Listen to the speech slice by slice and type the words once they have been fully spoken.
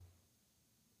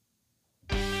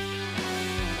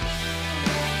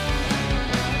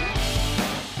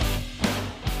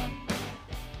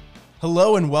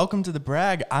Hello and welcome to The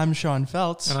Brag. I'm Sean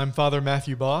Feltz. And I'm Father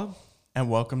Matthew Baugh.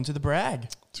 And welcome to The Brag.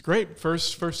 It's great.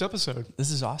 First episode. This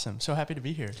is awesome. So happy to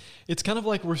be here. It's kind of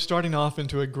like we're starting off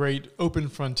into a great open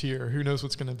frontier. Who knows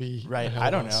what's going to be right? I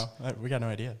don't know. We got no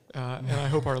idea. And I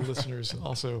hope our listeners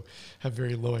also have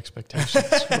very low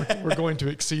expectations. We're going to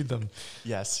exceed them.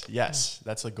 Yes.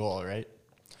 That's the goal, right?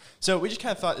 So we just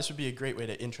kind of thought this would be a great way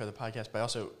to intro the podcast by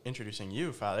also introducing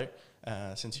you, Father,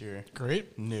 since you're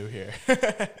great new here.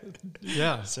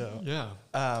 Yeah. So yeah.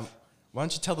 Why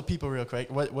don't you tell the people real quick,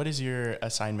 what is your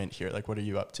assignment here? Like, what are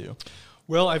you up to?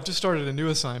 Well, I've just started a new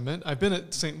assignment. I've been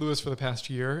at St. Louis for the past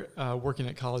year, working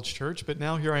at College Church, but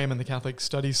now here I am in the Catholic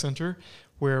Studies Center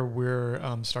where we're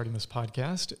starting this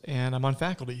podcast, and I'm on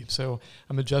faculty. So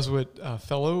I'm a Jesuit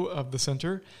fellow of the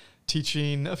center,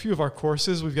 teaching a few of our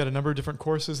courses. We've got a number of different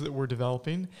courses that we're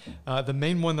developing. The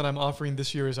main one that I'm offering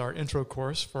this year is our intro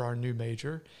course for our new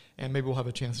major, and maybe we'll have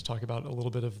a chance to talk about a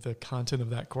little bit of the content of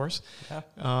that course.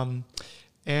 Yeah.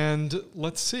 And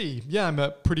let's see. Yeah, I'm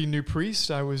a pretty new priest.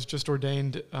 I was just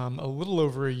ordained a little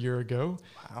over a year ago.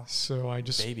 Wow. So I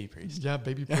just... Baby priest. Yeah,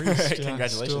 baby priest. Yeah,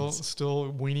 congratulations.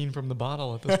 Still weaning from the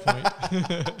bottle at this point.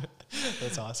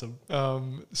 That's awesome.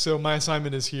 So my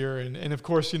assignment is here. And of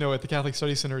course, you know, at the Catholic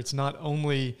Study Center, it's not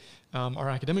only our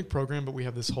academic program, but we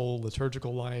have this whole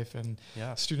liturgical life and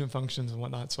student functions and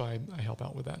whatnot. So I help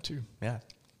out with that too. Yeah.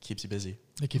 Keeps you busy.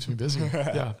 It keeps me busy.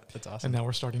 Yeah. That's awesome. And now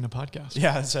we're starting a podcast.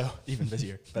 Yeah, so even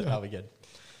busier, but that'll be good.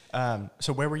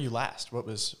 So where were you last? What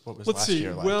was last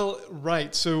year like? Well,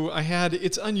 right. So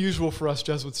it's unusual for us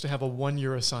Jesuits to have a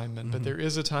 1-year assignment, but there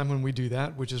is a time when we do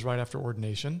that, which is right after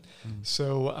ordination.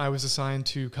 So I was assigned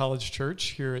to College Church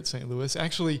here at St. Louis.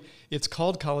 Actually, it's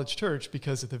called College Church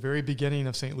because at the very beginning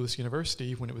of St. Louis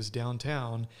University, when it was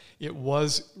downtown, it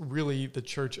was really the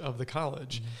church of the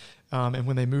college. And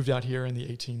when they moved out here in the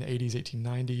 1880s,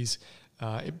 1890s,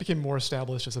 it became more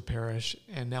established as a parish,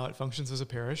 and now it functions as a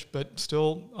parish, but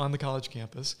still on the college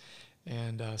campus.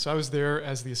 And so I was there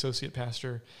as the associate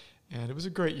pastor, and it was a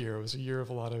great year. It was a year of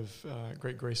a lot of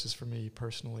great graces for me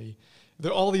personally.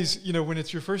 There are all these, you know, when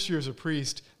it's your first year as a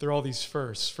priest, there are all these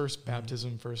firsts. First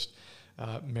baptism, first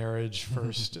marriage,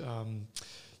 first...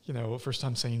 first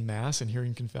time saying Mass and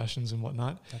hearing confessions and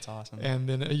whatnot. That's awesome. And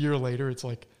then a year later, it's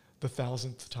like the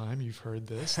 1,000th time you've heard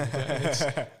this.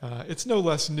 And it's no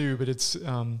less new, but it's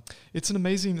an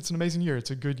amazing year. It's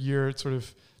a good year. It's sort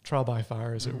of trial by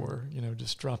fire, as it were. You know,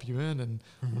 just drop you in and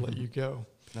let you go.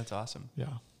 That's awesome.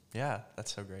 Yeah,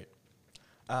 that's so great.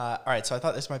 All right, so I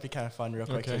thought this might be kind of fun real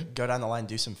quick to go down the line,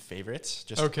 do some favorites,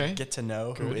 just get to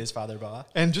know who is Father Baugh.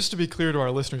 And just to be clear to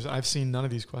our listeners, I've seen none of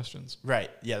these questions.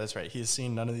 Right, yeah, that's right. He's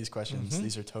seen none of these questions.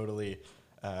 These are totally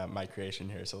my creation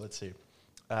here, so let's see.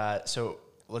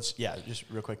 Let's just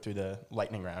real quick through the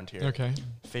lightning round here. Okay.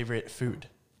 Favorite food?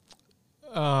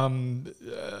 God,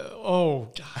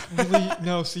 really?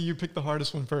 No, see, you picked the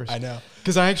hardest one first. I know.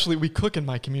 Because we cook in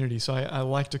my community, so I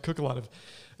like to cook a lot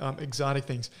of exotic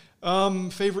things.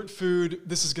 Favorite food,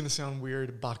 this is going to sound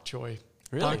weird, bok choy.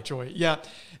 Really? Bok choy, yeah.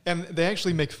 And they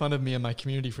actually make fun of me in my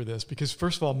community for this because,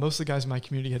 first of all, most of the guys in my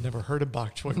community had never heard of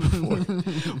bok choy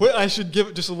before. Well, I should give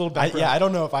it just a little background. I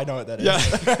don't know if I know what that is.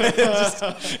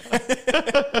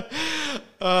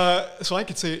 So I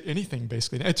could say anything,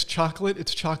 basically. It's chocolate.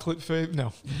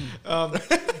 No.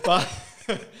 Bok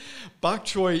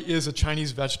choy is a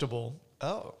Chinese vegetable.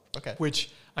 Oh, okay.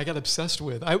 Which I got obsessed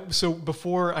with. So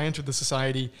before I entered the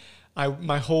society,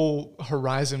 my whole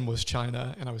horizon was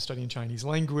China, and I was studying Chinese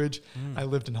language. I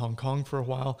lived in Hong Kong for a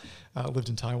while, lived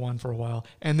in Taiwan for a while,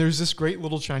 and there's this great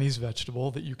little Chinese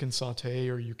vegetable that you can saute,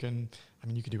 or you can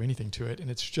do anything to it,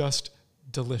 and it's just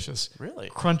delicious. Really?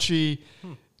 Crunchy.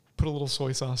 Put a little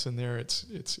soy sauce in there. It's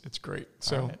great.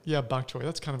 So bok choy.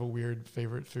 That's kind of a weird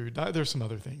favorite food. There's some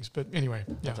other things, but anyway.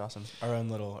 That's awesome. Our own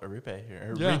little arupe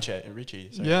here. Ricci.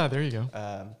 Yeah, there you go.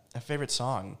 A favorite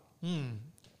song?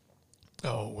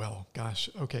 Oh, well,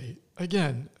 gosh. Okay.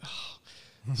 Again,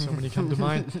 so many come to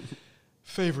mind.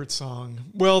 Favorite song.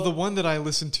 Well, the one that I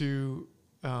listen to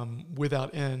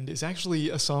without end is actually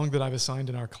a song that I've assigned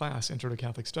in our class, Intro to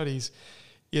Catholic Studies.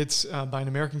 It's by an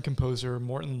American composer,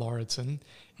 Morton Lauridsen.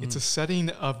 It's a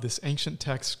setting of this ancient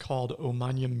text called O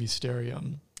Magnum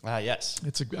Mysterium. Yes.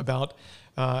 It's about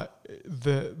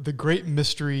the great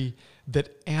mystery that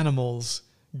animals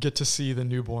get to see the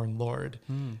newborn Lord.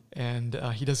 And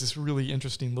he does this really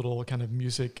interesting little kind of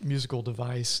musical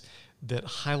device that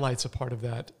highlights a part of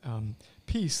that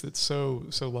piece that's so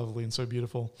lovely and so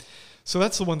beautiful. So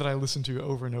that's the one that I listen to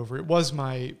over and over. It was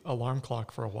my alarm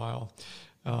clock for a while.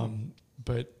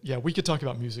 But yeah, we could talk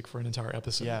about music for an entire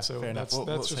episode. Yeah, so fair that's enough.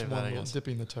 We'll just save one that, I little guess.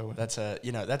 dipping the toe in. That's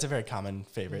a very common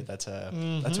favorite. That's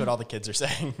what all the kids are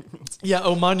saying. Yeah,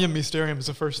 Omnium Mysterium is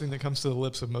the first thing that comes to the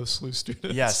lips of most SLU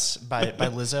students. Yes, by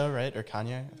Lizzo, right? Or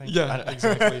Kanye, I think. Yeah,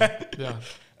 exactly. Yeah.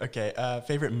 Okay,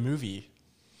 favorite movie?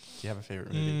 Do you have a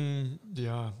favorite movie?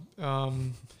 Yeah. Oh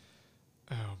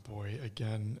boy,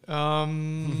 again.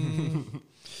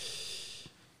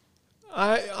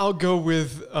 I'll go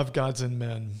with Of Gods and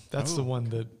Men. That's the one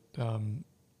that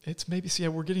it's maybe. See,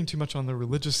 we're getting too much on the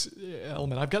religious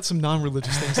element. I've got some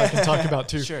non-religious things I can talk about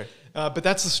too. Sure. But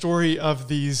that's the story of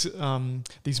these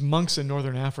monks in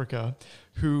northern Africa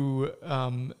who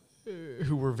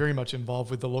were very much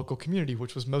involved with the local community,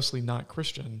 which was mostly not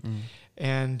Christian.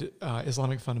 And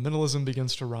Islamic fundamentalism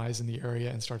begins to rise in the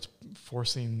area and starts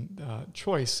forcing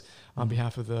choice on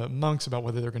behalf of the monks about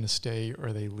whether they're going to stay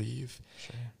or they leave.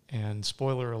 Sure. And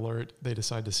spoiler alert, they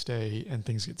decide to stay and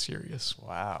things get serious.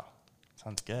 Wow.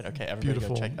 Sounds good. Okay, everybody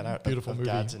go check that out. Beautiful movie.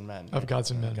 Of Gods and Men. Of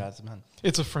Gods and Men. Of Gods and Men.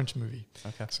 It's a French movie.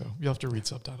 Okay. So you'll have to read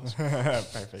subtitles.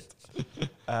 Perfect.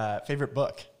 Favorite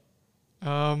book?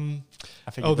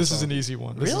 This is an easy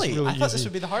one. Really? I thought easy. this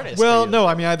would be the hardest. Well, no,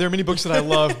 I mean, there are many books that I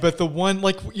love, but the one,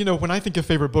 when I think of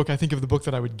favorite book, I think of the book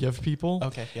that I would give people.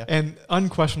 Okay, yeah. And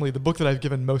unquestionably, the book that I've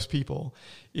given most people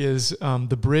is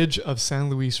The Bridge of San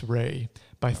Luis Rey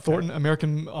by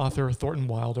American author Thornton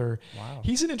Wilder. Wow.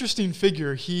 He's an interesting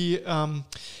figure. He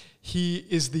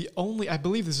is the only, I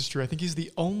believe this is true, I think he's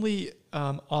the only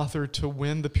author to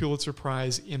win the Pulitzer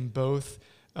Prize in both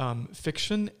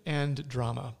fiction and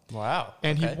drama. Wow.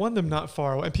 And he won them not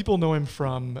far away. And people know him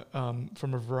from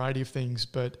a variety of things,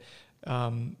 but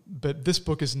this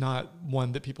book is not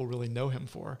one that people really know him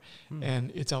for.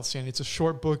 And it's outstanding. It's a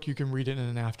short book. You can read it in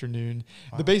an afternoon.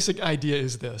 Wow. The basic idea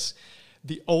is this.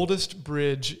 The oldest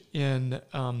bridge in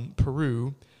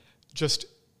Peru just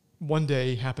one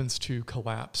day happens to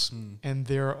collapse. And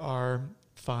there are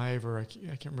I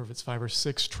can't remember if it's 5 or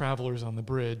 6 travelers on the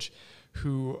bridge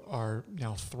who are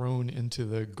now thrown into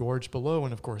the gorge below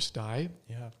and, of course, die.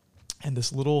 Yeah. And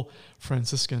this little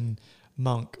Franciscan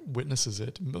monk witnesses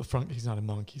it. He's not a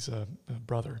monk, he's a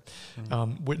brother.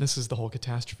 Witnesses the whole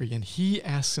catastrophe. And he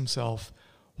asks himself,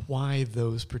 why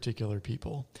those particular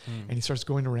people? And he starts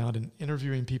going around and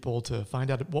interviewing people to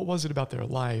find out what was it about their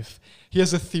life. He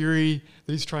has a theory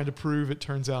that he's trying to prove. It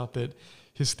turns out that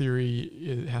his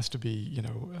theory has to be,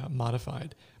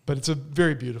 modified. But it's a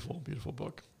very beautiful, beautiful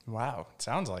book. Wow,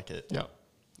 sounds like it. Yeah.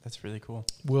 That's really cool.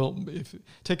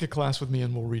 Take a class with me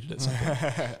and we'll read it at some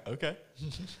point. Okay.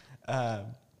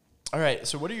 All right,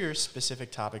 so what are your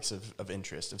specific topics of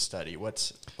interest, of study?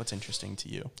 What's interesting to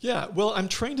you? Yeah, well, I'm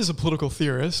trained as a political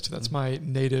theorist. That's my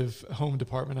native home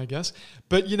department, I guess.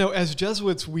 But, as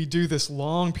Jesuits, we do this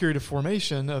long period of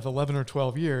formation of 11 or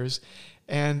 12 years.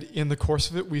 And in the course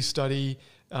of it, we study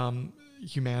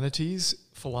humanities,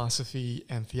 philosophy,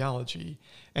 and theology.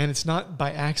 And it's not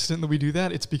by accident that we do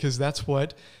that. It's because that's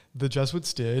what the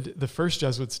Jesuits did, the first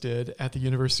Jesuits did at the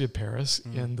University of Paris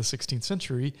in the 16th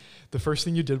century. The first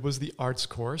thing you did was the arts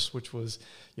course, which was,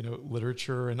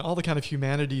 literature and all the kind of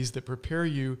humanities that prepare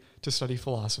you to study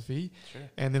philosophy. Sure.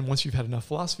 And then once you've had enough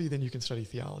philosophy, then you can study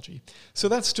theology. So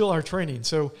that's still our training.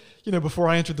 So, before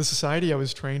I entered the society, I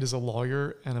was trained as a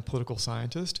lawyer and a political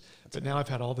scientist. But now I've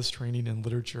had all this training in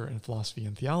literature and philosophy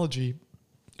and theology.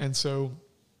 And so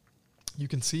you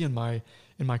can see in my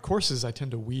courses, I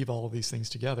tend to weave all of these things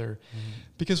together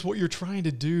because what you're trying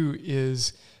to do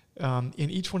is in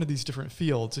each one of these different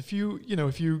fields, if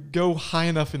you go high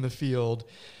enough in the field,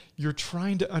 you're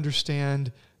trying to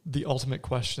understand the ultimate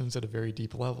questions at a very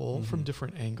deep level from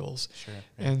different angles. Sure.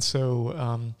 And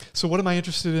so what am I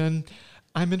interested in?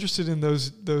 I'm interested in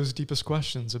those deepest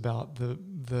questions about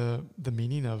the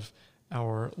meaning of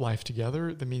our life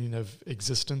together, the meaning of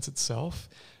existence itself.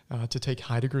 To take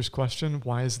Heidegger's question,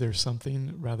 why is there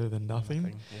something rather than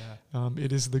nothing? Yeah.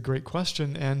 It is the great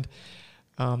question, and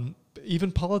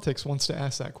even politics wants to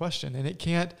ask that question,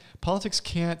 and politics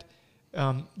can't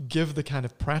give the kind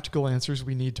of practical answers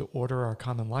we need to order our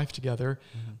common life together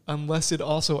unless it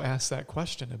also asks that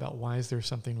question about why is there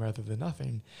something rather than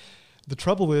nothing. The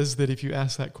trouble is that if you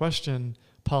ask that question,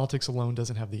 politics alone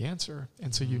doesn't have the answer,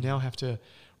 and so you now have to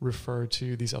refer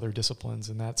to these other disciplines,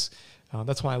 and that's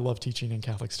why I love teaching in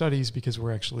Catholic studies, because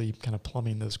we're actually kind of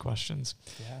plumbing those questions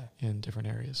in different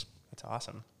areas. That's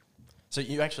awesome. So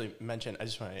you actually mentioned, I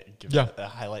just want to give a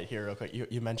highlight here real quick.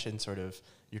 You mentioned sort of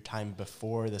your time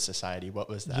before the society. What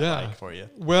was that like for you?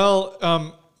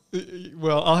 Well,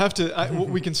 Well, I'll have to.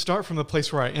 We can start from the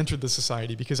place where I entered the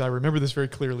society because I remember this very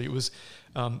clearly. It was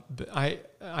I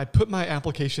put my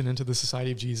application into the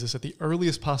Society of Jesus at the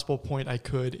earliest possible point I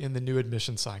could in the new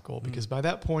admission cycle because by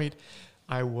that point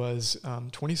I was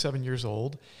 27 years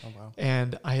old,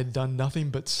 and I had done nothing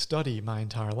but study my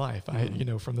entire life.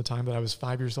 From the time that I was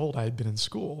 5 years old, I had been in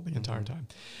school the entire time,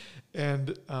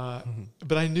 and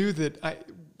but I knew that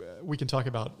we can talk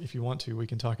about, if you want to, we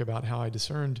can talk about how I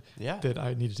discerned that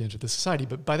I needed to enter the society.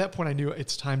 But by that point, I knew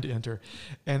it's time to enter.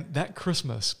 And that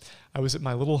Christmas, I was at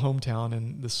my little hometown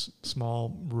in this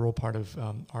small rural part of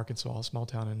Arkansas, a small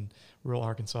town in rural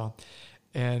Arkansas.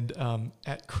 And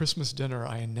at Christmas dinner,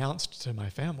 I announced to my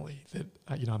family that,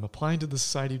 I'm applying to the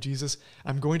Society of Jesus.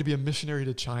 I'm going to be a missionary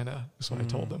to China, is what I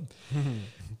told them.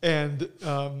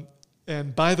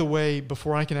 And by the way,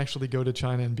 before I can actually go to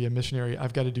China and be a missionary,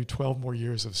 I've got to do 12 more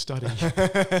years of study.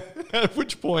 At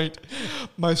which point,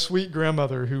 my sweet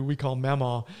grandmother, who we call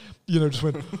Mama, just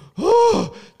went,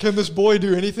 "Oh, can this boy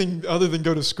do anything other than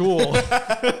go to school?"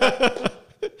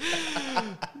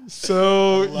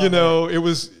 So, it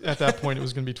was, at that point, it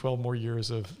was going to be 12 more years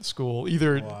of school,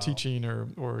 either teaching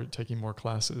or taking more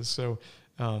classes. So,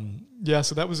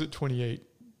 so that was at 28.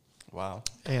 Wow.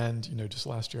 And, just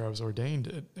last year I was ordained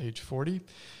at age 40.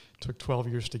 Took 12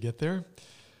 years to get there.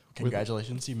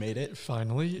 Congratulations, you made it.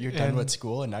 Finally. You're done with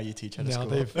school, and now you teach at a school.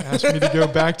 Now they've asked me to go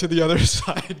back to the other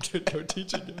side to go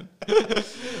teach again.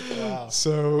 Wow.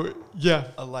 So, yeah.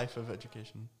 A life of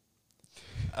education.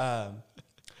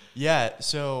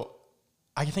 So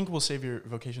I think we'll save your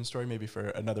vocation story maybe for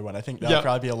another one. I think that'll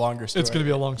probably be a longer story. It's going to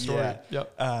be a long story. Yeah.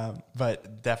 Yep.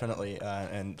 But definitely,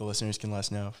 and the listeners can let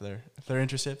us know if they're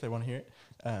interested, if they want to hear it.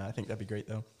 I think that'd be great,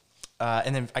 though.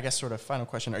 And then I guess sort of final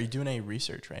question, are you doing any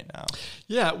research right now?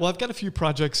 Yeah, well, I've got a few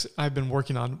projects I've been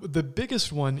working on. The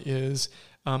biggest one is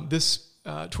this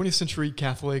 20th century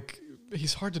Catholic.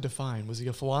 He's hard to define. Was he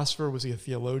a philosopher? Was he a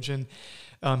theologian?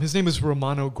 His name is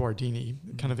Romano Guardini,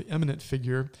 kind of an eminent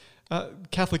figure.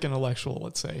 Catholic intellectual,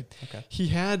 let's say. Okay. He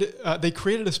had, they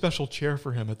created a special chair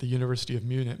for him at the University of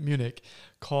Munich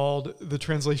called, the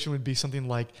translation would be something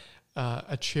like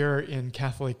a chair in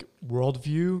Catholic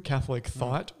worldview, Catholic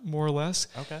thought, more or less.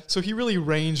 Okay. So he really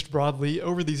ranged broadly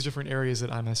over these different areas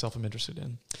that I myself am interested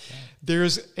in. Okay.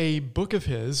 There's a book of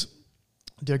his,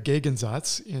 Der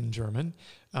Gegensatz in German,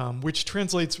 which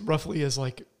translates roughly as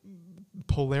like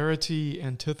polarity,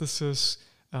 antithesis,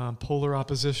 polar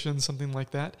opposition, something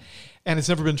like that. And it's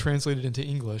never been translated into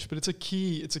English, but it's a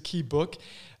key book.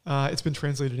 It's been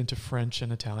translated into French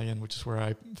and Italian, which is where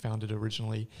I found it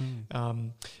originally.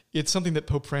 It's something that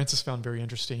Pope Francis found very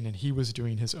interesting, and he was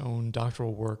doing his own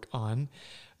doctoral work on.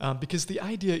 Because the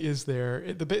idea is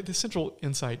the central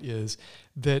insight is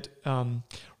that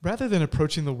rather than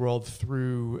approaching the world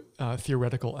through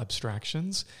theoretical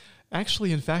abstractions,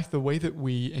 actually, in fact, the way that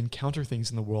we encounter things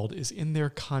in the world is in their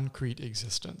concrete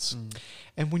existence.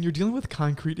 And when you're dealing with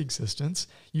concrete existence,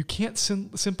 you can't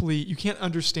you can't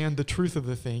understand the truth of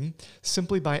the thing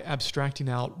simply by abstracting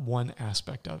out one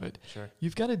aspect of it. Sure.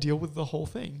 You've got to deal with the whole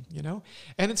thing,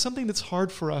 And it's something that's hard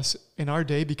for us in our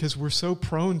day because we're so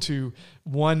prone to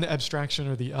one abstraction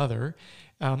or the other.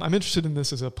 I'm interested in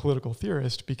this as a political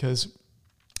theorist because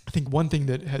I think one thing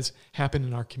that has happened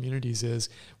in our communities is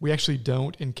we actually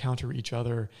don't encounter each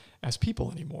other as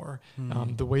people anymore.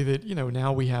 The way that,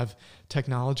 now we have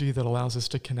technology that allows us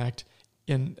to connect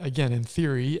in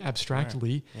theory,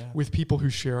 abstractly, with people who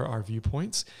share our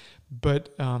viewpoints. But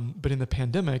in the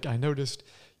pandemic, I noticed,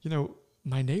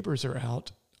 my neighbors are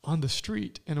out on the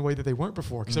street in a way that they weren't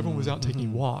before because everyone was out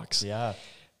taking walks. Yeah.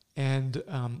 And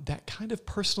that kind of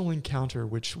personal encounter,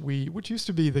 which used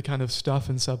to be the kind of stuff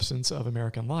and substance of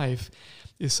American life,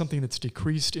 is something that's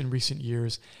decreased in recent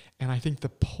years. And I think the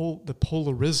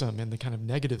polarism in the kind of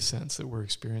negative sense that we're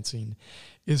experiencing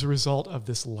is a result of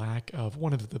this lack of,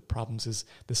 one of the problems is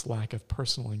this lack of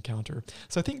personal encounter.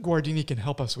 So I think Guardini can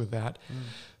help us with that.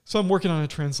 So I'm working on a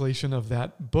translation of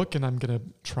that book, and I'm going to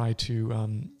try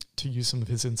to use some of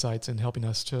his insights in helping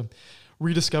us to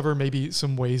rediscover maybe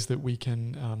some ways that we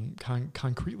can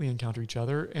concretely encounter each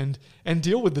other and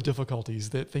deal with the difficulties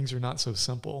that things are not so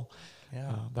simple.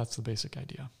 Yeah, that's the basic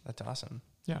idea. That's awesome.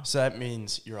 Yeah. So that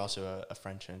means you're also a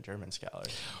French and German scholar.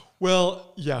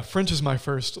 Well, yeah, French is my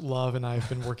first love, and I've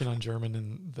been working on German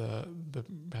in the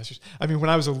past years. I mean, when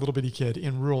I was a little bitty kid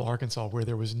in rural Arkansas where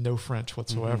there was no French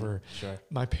whatsoever,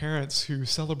 my parents, who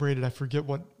celebrated, I forget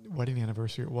what wedding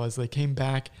anniversary it was, they came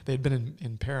back, they had been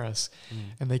in Paris,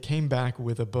 and they came back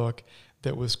with a book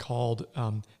that was called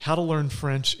How to Learn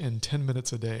French in 10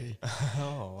 Minutes a Day. Oh,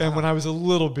 wow. And when I was a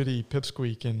little bitty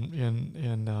pipsqueak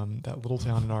in that little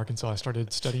town in Arkansas, I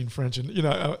started studying French and,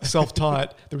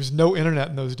 self-taught. There was no internet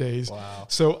in those days. Wow.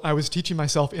 So I was teaching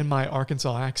myself in my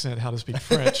Arkansas accent how to speak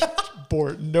French.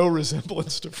 Bore no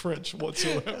resemblance to French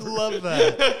whatsoever. Love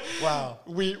that. Wow.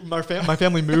 My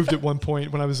family moved at one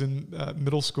point when I was in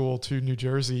middle school to New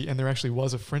Jersey, and there actually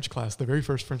was a French class, the very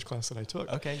first French class that I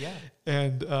took. Okay, yeah.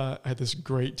 And I had this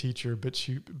great teacher, but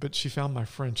she found my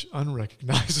French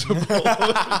unrecognizable.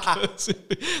 Because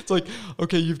it's like,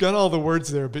 okay, you've got all the words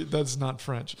there, but that's not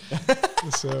French.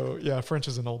 So yeah, French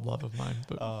is an old love of mine.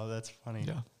 But oh, that's funny.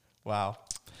 Yeah. Wow.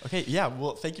 Okay, yeah.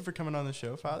 Well, thank you for coming on the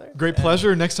show, Father. Great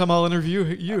pleasure. Next time I'll interview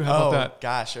you. How about that?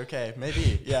 Gosh. Okay.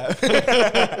 Maybe. Yeah.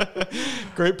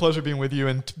 Great pleasure being with you.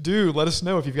 And do let us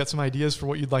know if you've got some ideas for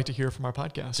what you'd like to hear from our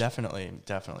podcast. Definitely.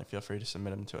 Feel free to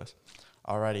submit them to us.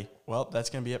 Alrighty. Well, that's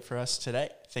going to be it for us today.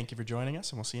 Thank you for joining us,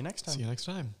 and we'll see you next time. See you next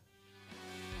time.